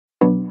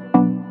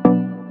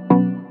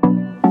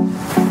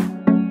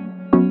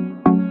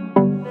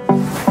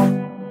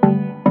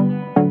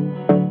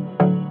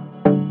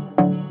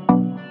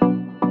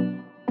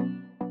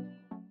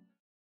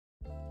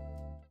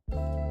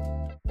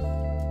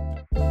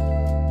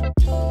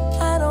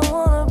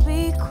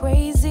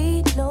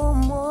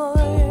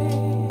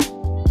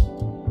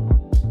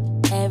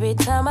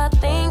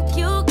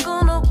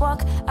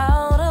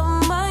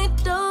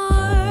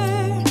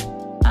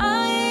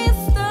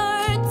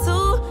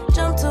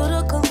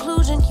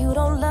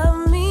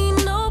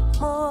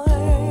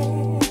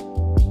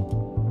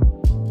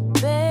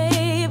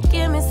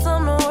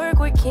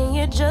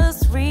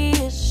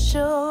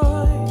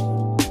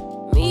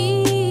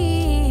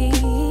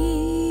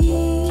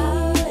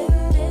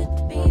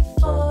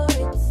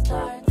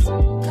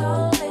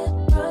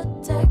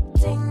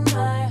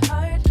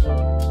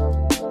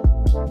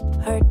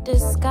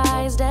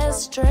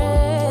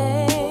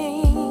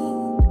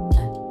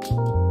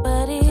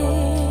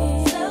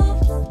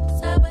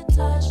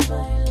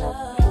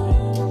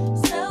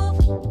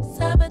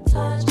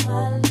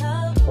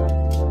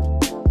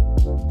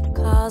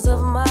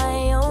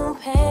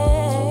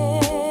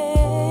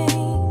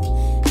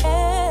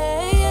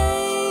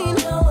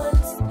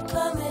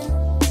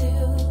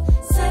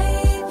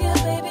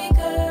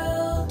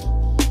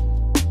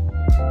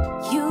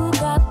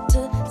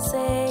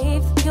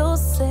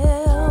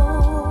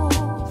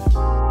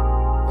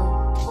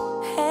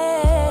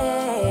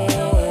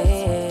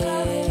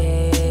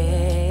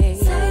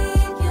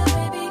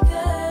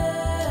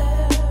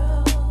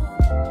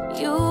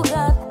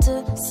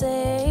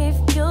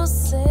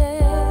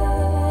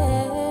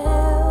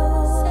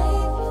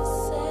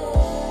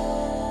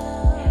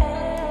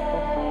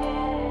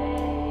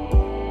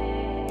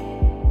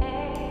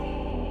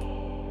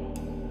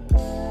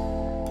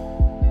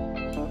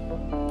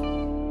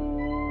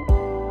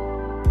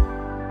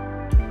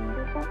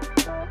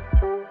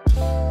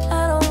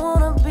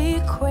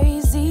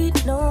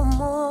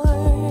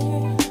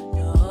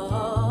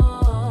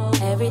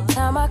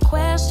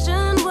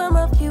question what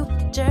my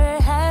future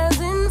has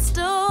in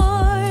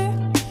store.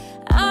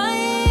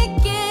 I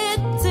get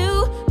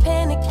to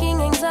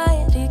panicking,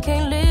 anxiety,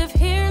 can't live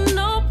here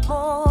no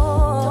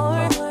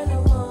more.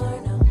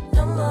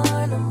 No more.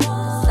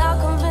 I'll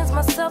convince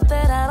myself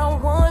that I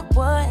don't want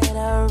what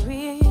I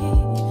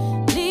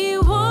really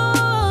want.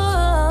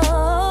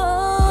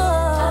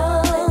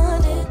 I'll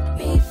end it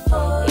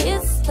before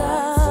it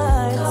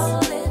starts.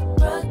 Call it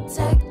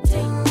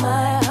protecting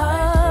my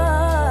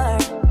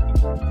heart.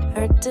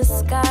 Hurt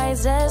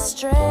disguised as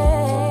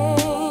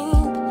strength.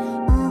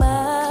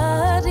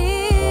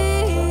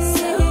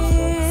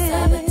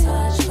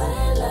 Self-sabotage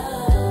my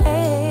love.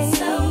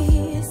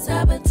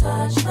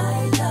 Self-sabotage my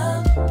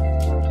love.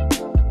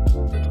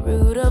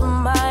 Root of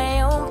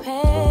my own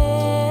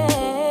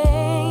pain.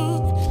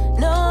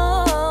 No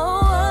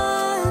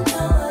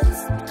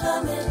one's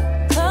coming.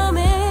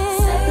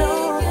 Save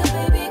your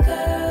baby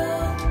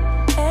girl.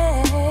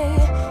 Hey,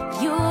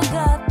 you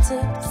got to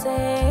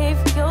save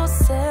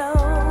yourself.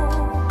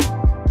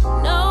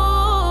 No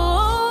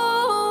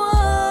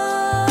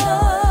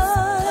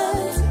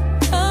one's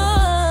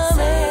coming.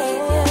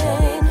 Save your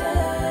baby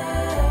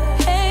girl.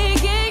 Hey,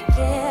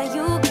 yeah,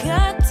 you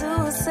got to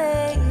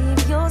save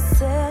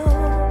yourself.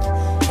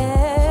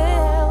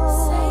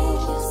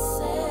 Save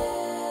yourself.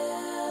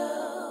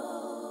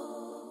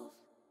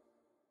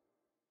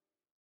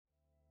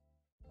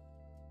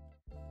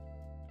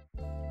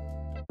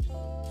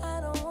 I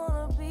don't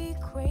wanna be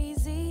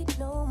crazy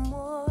no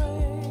more.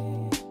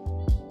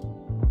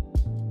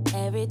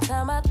 Every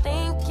time I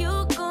think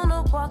you're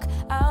gonna walk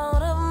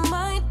out of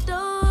my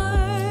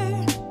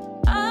door,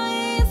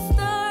 I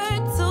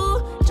start to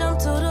jump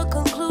to the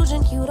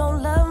conclusion you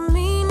don't love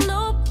me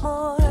no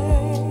more.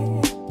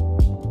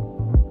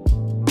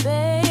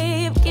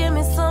 Babe, give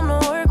me something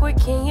to work with,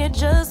 can you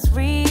just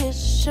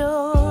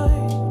reassure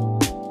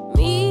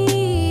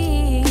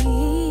me?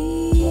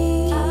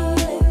 I'll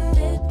end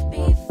it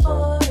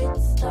before it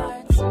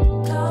starts.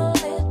 Call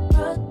it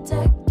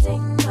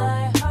protecting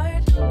my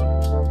heart.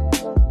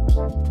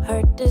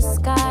 Hurt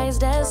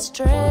disguised as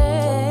strength.